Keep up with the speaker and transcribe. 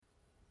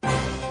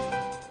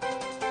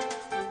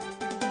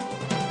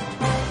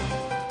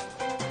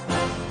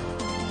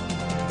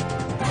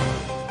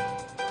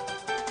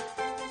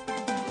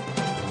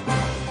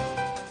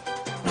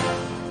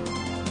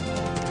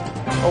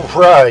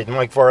Alright,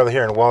 Mike Varley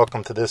here, and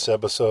welcome to this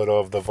episode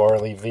of the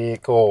Varley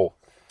Vehicle.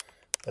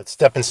 Let's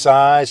step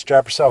inside,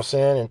 strap ourselves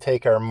in, and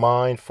take our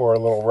mind for a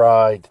little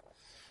ride.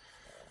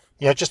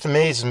 It just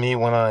amazes me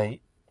when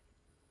I,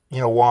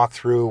 walk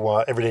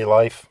through everyday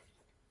life.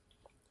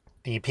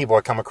 The people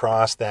I come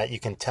across that you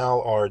can tell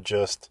are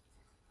just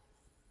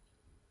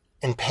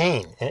in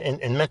pain,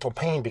 in mental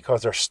pain,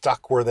 because they're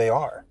stuck where they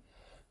are.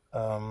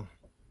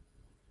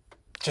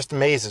 Just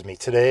amazes me.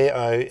 Today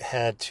I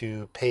had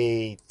to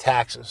pay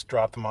taxes,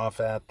 drop them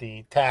off at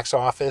the tax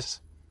office,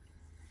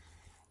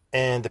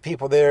 and the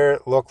people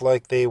there looked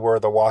like they were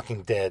the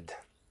Walking Dead.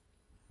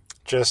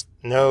 Just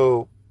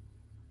no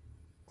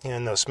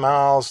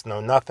smiles,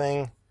 no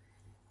nothing,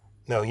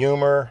 no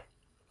humor.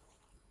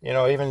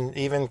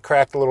 Even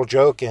cracked a little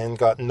joke and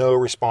got no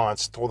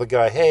response. Told the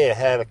guy, hey, I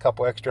had a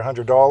couple extra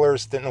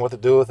 $100, didn't know what to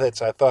do with it,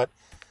 so I thought,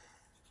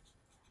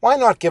 why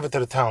not give it to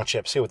the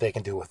township, see what they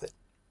can do with it?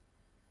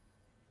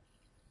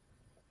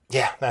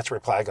 Yeah, that's the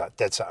reply I got.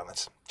 Dead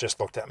silence. Just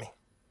looked at me.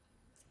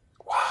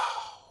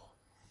 Wow.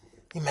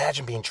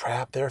 Imagine being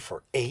trapped there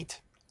for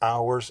 8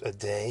 hours a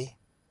day.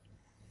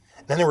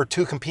 And then there were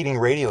 2 competing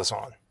radios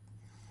on.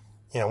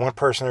 One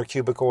person in her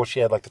cubicle, she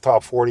had like the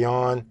top 40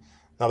 on.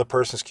 Another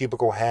person's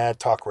cubicle had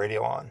talk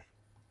radio on.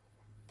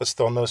 But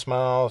still no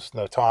smiles,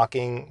 no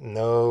talking,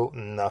 no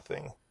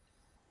nothing.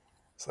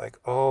 It's like,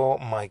 oh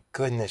my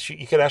goodness.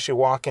 You could actually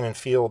walk in and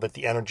feel that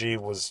the energy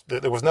was,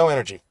 there was no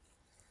energy.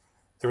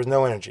 There was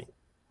no energy.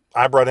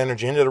 I brought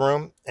energy into the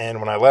room, and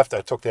when I left, I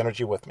took the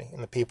energy with me.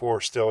 And the people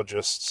were still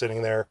just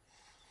sitting there.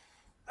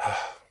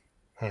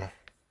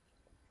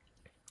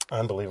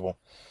 Unbelievable.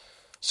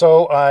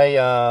 So I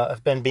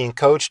have been being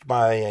coached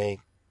by a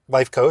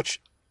life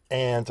coach,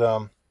 and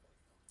one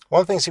of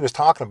the things he was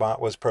talking about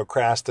was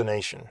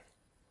procrastination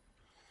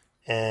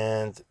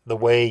and the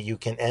way you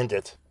can end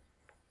it.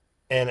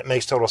 And it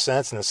makes total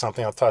sense, and it's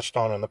something I've touched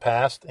on in the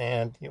past.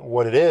 And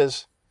what it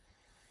is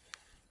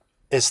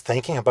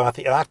thinking about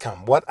the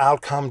outcome. What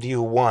outcome do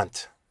you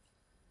want?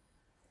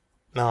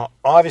 Now,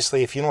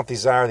 obviously, if you don't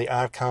desire the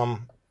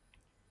outcome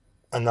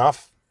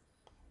enough,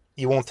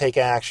 you won't take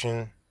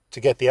action to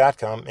get the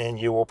outcome, and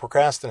you will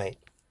procrastinate.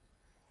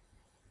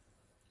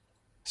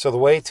 So the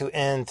way to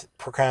end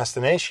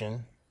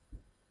procrastination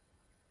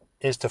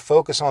is to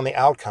focus on the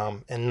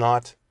outcome and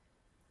not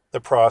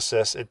the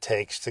process it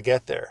takes to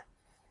get there.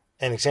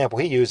 An example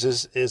he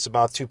uses is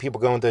about 2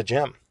 people going to the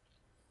gym.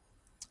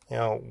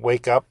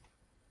 Wake up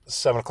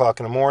 7 o'clock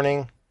in the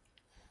morning.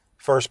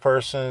 First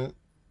person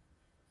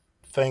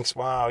thinks,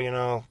 wow,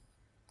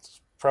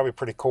 it's probably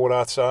pretty cold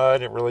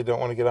outside. I really don't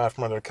want to get out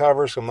from under the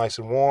covers, so I'm nice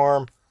and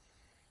warm.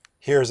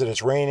 Hears that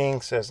it's raining,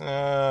 says,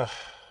 that's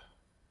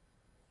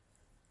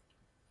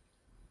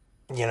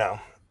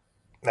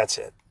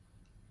it.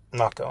 I'm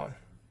not going.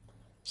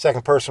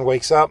 Second person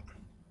wakes up,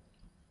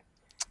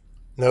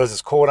 knows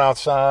it's cold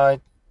outside,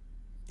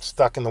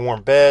 stuck in the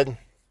warm bed,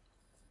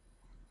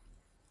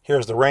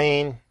 hears the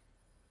rain.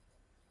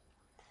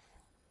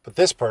 But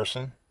this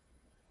person,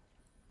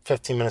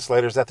 15 minutes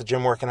later, is at the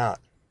gym working out.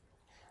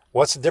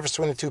 What's the difference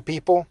between the 2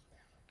 people?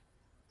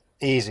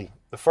 Easy.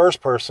 The first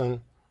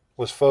person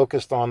was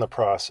focused on the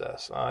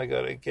process. I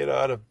got to get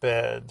out of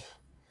bed.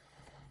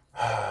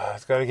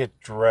 I've got to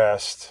get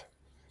dressed.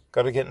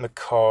 Got to get in the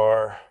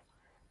car.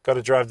 Got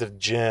to drive to the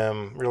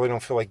gym. Really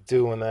don't feel like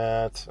doing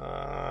that.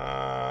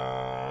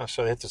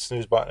 So I hit the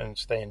snooze button and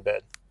stay in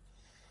bed.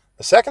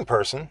 The second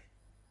person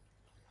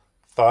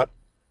thought,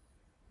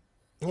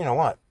 you know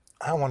what?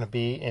 I want to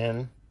be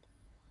in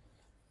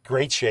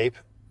great shape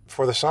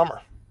for the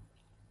summer.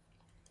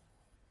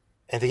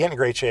 And to get in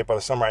great shape by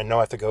the summer, I know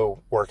I have to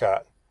go work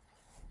out.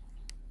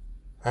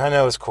 I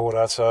know it's cold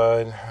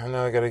outside. I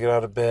know I got to get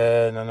out of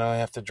bed. I know I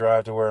have to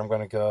drive to where I'm going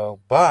to go.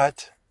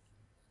 But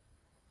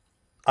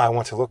I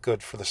want to look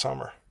good for the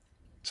summer.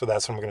 So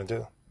that's what I'm going to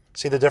do.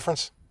 See the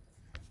difference?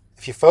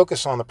 If you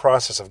focus on the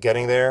process of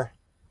getting there,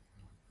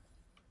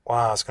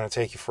 wow, it's going to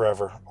take you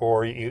forever.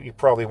 Or you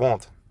probably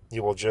won't.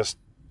 You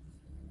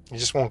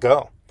just won't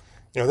go.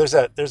 There's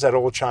that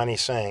old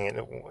Chinese saying,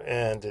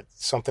 and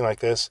it's something like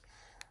this: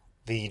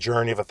 the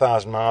journey of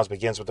 1,000 miles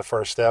begins with the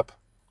first step.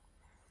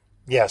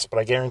 Yes, but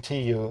I guarantee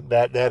you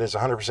that is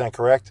 100%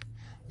 correct.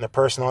 And the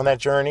person on that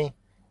journey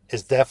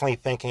is definitely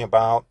thinking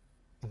about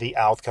the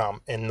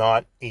outcome and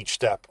not each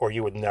step, or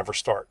you would never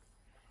start.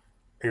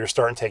 Or you're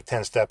starting to take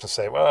 10 steps and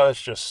say, well,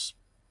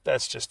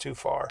 that's just too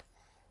far.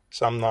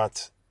 So I'm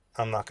not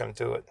going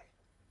to do it.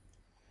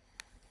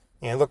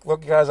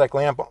 Look at guys like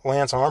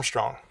Lance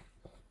Armstrong.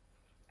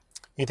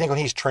 You think when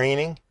he's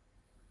training,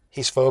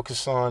 he's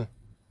focused on,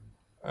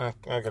 I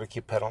got to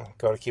keep pedaling,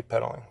 got to keep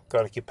pedaling,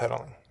 got to keep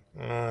pedaling.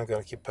 I got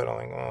to keep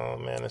pedaling. Oh,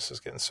 man, this is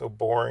getting so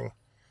boring.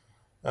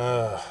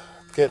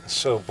 Getting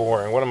so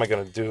boring. What am I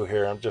going to do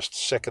here? I'm just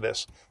sick of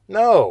this.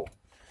 No.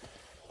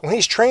 When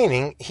he's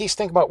training, he's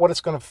thinking about what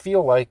it's going to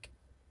feel like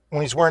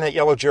when he's wearing that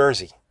yellow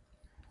jersey.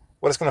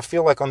 What it's going to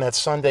feel like on that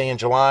Sunday in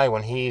July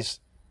when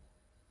he's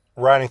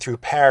riding through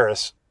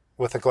Paris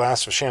with a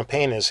glass of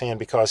champagne in his hand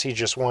because he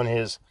just won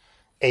his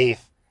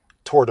 8th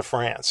Tour de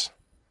France.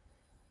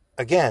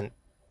 Again,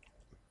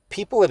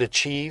 people that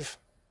achieve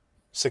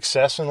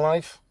success in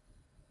life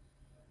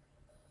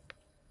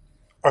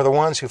are the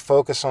ones who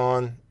focus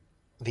on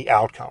the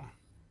outcome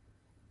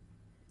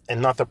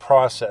and not the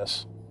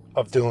process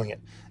of doing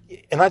it.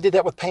 And I did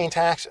that with paying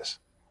taxes.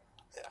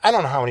 I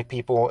don't know how many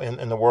people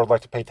in the world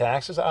like to pay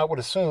taxes. I would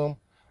assume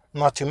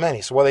not too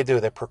many. So what they do,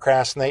 they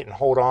procrastinate and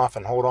hold off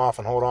and hold off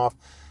and hold off.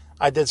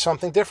 I did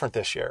something different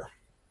this year.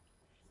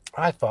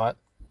 I thought,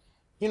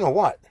 you know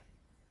what?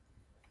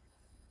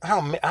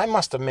 I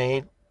must have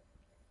made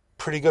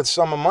pretty good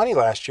sum of money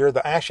last year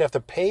that I actually have to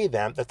pay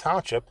them, the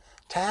township,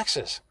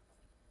 taxes.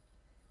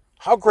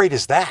 How great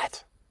is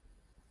that?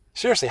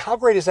 Seriously, how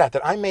great is that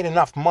I made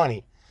enough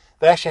money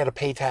that I actually had to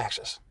pay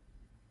taxes?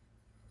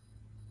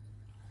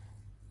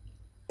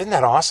 Isn't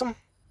that awesome?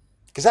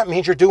 Because that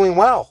means you're doing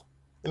well.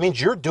 It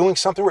means you're doing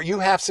something where you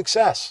have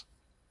success.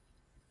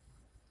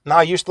 Now,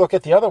 I used to look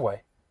at the other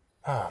way.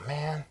 Oh,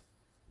 man,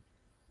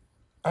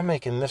 I'm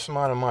making this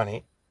amount of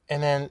money,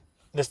 and then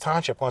this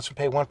township wants to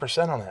pay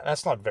 1% on that.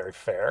 That's not very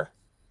fair.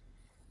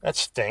 That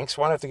stinks.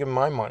 Why do I have to give them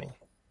my money?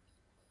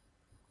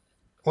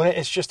 When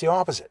it's just the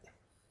opposite.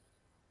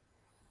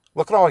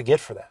 Look at all I get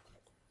for that.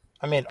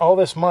 I made all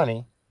this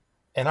money,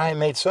 and I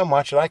made so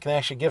much that I can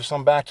actually give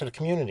some back to the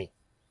community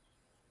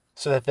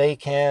so that they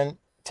can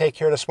take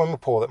care of the swimming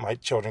pool that my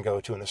children go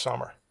to in the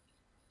summer,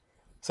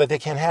 so that they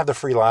can have the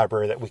free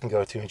library that we can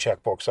go to and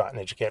check books out and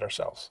educate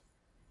ourselves.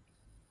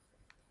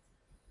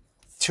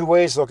 Two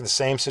ways to look at the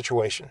same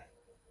situation.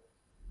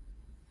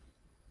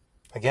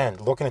 Again,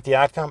 looking at the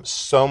outcome,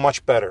 so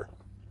much better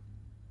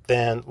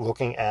than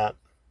looking at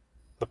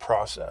the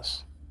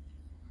process.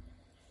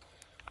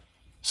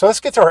 So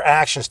let's get to our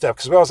action step,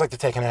 because we always like to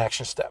take an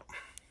action step.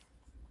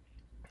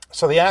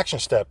 So the action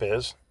step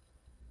is,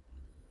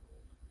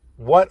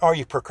 what are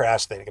you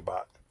procrastinating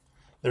about?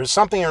 There's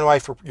something in your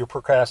life you're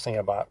procrastinating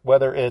about,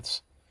 whether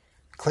it's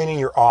cleaning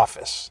your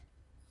office,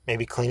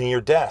 maybe cleaning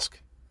your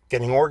desk,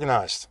 getting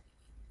organized.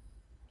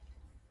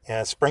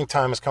 And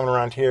springtime is coming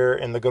around here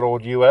in the good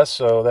old U.S.,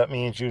 so that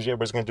means usually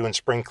everybody's going to do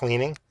spring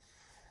cleaning.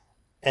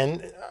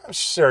 And I'm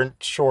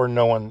sure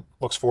no one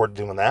looks forward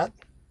to doing that.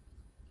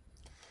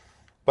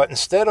 But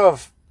instead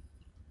of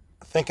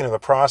thinking of the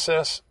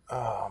process,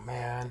 oh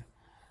man,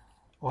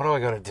 what do I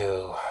got to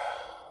do?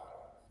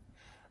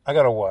 I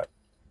got to what?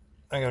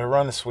 I got to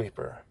run the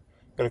sweeper.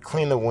 I got to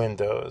clean the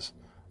windows.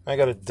 I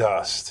got to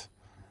dust.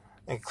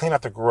 And clean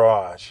out the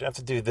garage. I have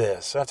to do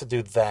this. I have to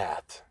do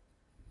that.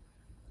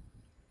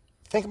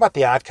 Think about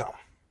the outcome.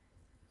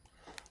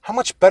 How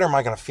much better am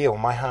I going to feel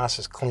when my house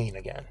is clean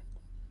again?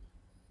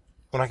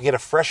 When I can get a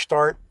fresh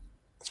start,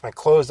 it's been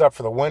closed up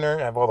for the winter,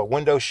 I have all the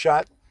windows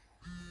shut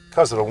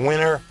because of the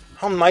winter.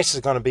 How nice is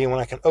it going to be when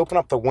I can open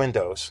up the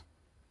windows,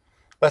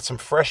 let some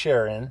fresh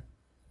air in,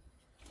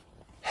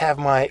 have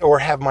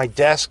my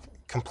desk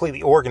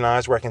completely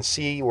organized where I can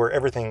see where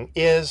everything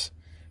is,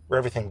 where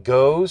everything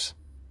goes,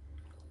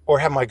 or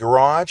have my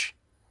garage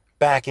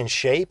back in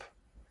shape?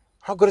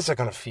 How good is that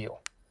going to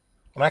feel?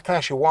 When I can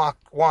actually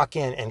walk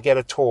in and get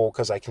a tool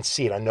because I can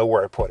see it. I know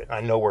where I put it.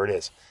 I know where it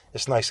is.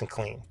 It's nice and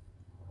clean.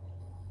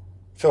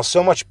 It feels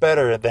so much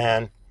better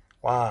than,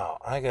 wow,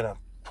 I got to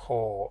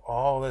pull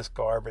all this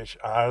garbage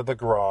out of the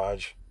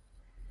garage,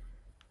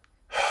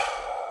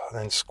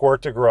 then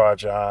squirt the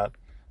garage out,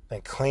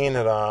 then clean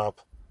it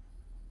up,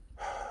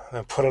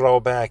 then put it all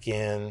back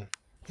in.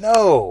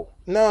 No.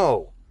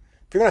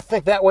 If you're going to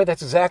think that way,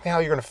 that's exactly how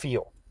you're going to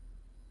feel.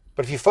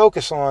 But if you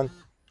focus on,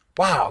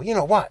 wow, you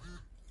know what?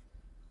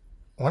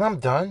 When I'm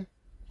done,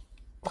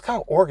 look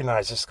how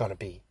organized it's going to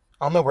be.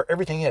 I'll know where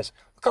everything is.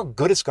 Look how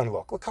good it's going to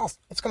look. Look how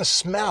it's going to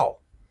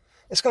smell.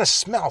 It's going to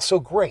smell so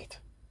great.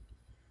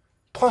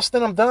 Plus,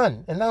 then I'm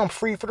done. And now I'm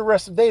free for the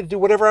rest of the day to do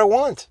whatever I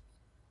want.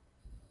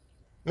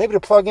 Maybe to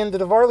plug into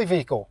the Varley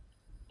vehicle.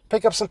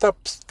 Pick up some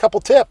couple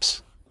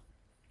tips.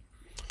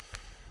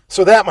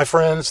 So that, my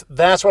friends,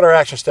 that's what our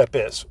action step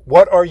is.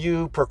 What are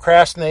you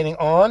procrastinating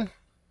on?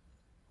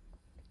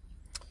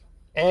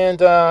 And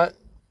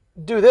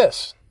do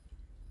this.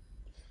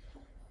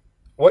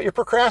 What you're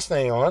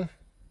procrastinating on,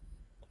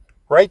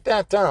 write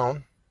that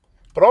down,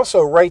 but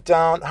also write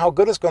down how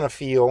good it's going to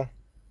feel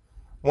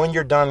when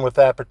you're done with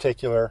that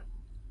particular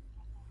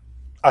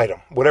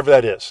item, whatever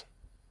that is.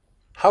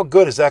 How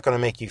good is that going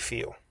to make you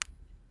feel?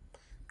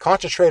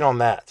 Concentrate on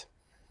that,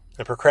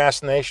 and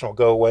procrastination will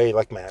go away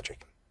like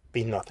magic.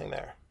 Be nothing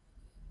there.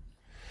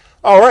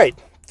 All right.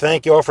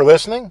 Thank you all for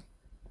listening.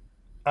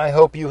 I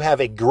hope you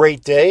have a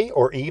great day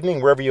or evening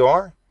wherever you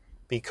are,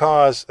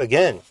 because,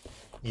 again,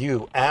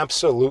 you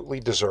absolutely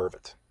deserve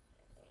it.